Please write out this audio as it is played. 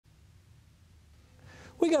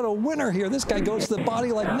We got a winner here. This guy goes to the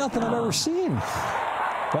body like nothing I've ever seen.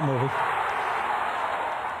 What movie?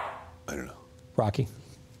 I don't know. Rocky.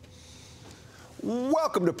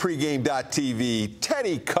 Welcome to pregame.tv.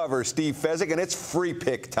 Teddy covers Steve Fezzik, and it's free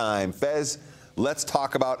pick time. Fez, let's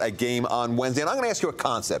talk about a game on Wednesday. And I'm going to ask you a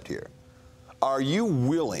concept here. Are you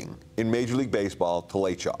willing in Major League Baseball to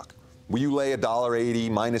lay chalk? Will you lay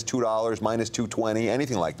 $1.80, minus $2, minus $2.20,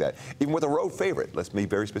 anything like that? Even with a road favorite. Let's be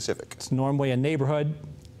very specific. It's normally a neighborhood.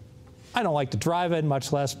 I don't like to drive in,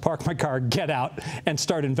 much less park my car, get out, and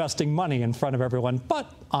start investing money in front of everyone.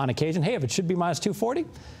 But on occasion, hey, if it should be minus 240,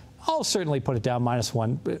 I'll certainly put it down minus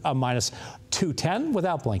 210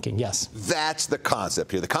 without blinking, yes. That's the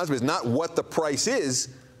concept here. The concept is not what the price is.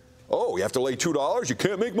 Oh, you have to lay $2? You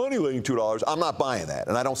can't make money laying $2. I'm not buying that,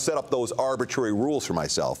 and I don't set up those arbitrary rules for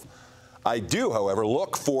myself. I do, however,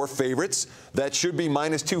 look for favorites that should be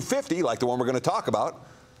minus 250, like the one we're going to talk about.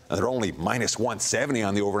 And they're only minus 170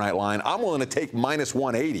 on the overnight line. I'm willing to take minus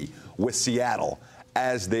 180 with Seattle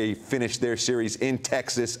as they finish their series in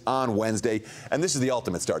Texas on Wednesday. And this is the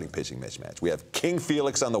ultimate starting pitching mismatch. We have King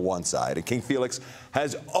Felix on the one side, and King Felix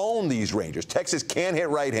has owned these Rangers. Texas can't hit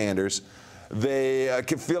right-handers.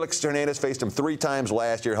 Felix Hernandez faced him 3 times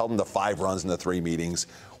last year, held him to 5 runs in the 3 meetings.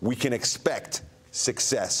 We can expect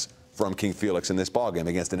success from King Felix in this ballgame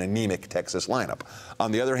against an anemic Texas lineup.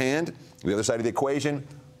 On the other hand, the other side of the equation,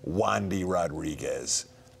 Wandy Rodriguez,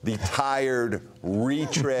 the tired,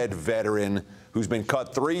 retread veteran who's been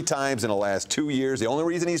cut 3 times in the last 2 years. The only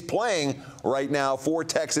reason he's playing right now for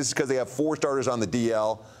Texas is because they have 4 starters on the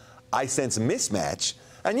DL. I sense mismatch.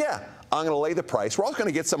 And yeah, I'm going to lay the price. We're also going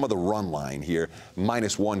to get some of the run line here,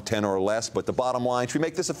 minus 110 or less. But the bottom line, should we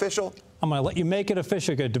make this official? I'm going to let you make it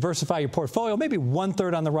official. You're going to diversify your portfolio. Maybe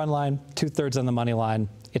 1/3 on the run line, 2/3 on the money line.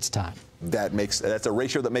 It's time. That's a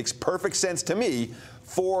ratio that makes perfect sense to me.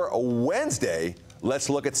 For Wednesday, let's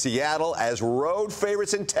look at Seattle as road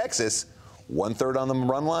favorites in Texas. 1/3 on the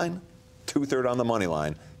run line, 2/3 on the money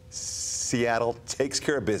line. Seattle takes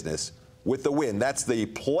care of business with the win. That's the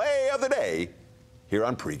play of the day here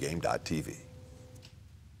on pregame.tv.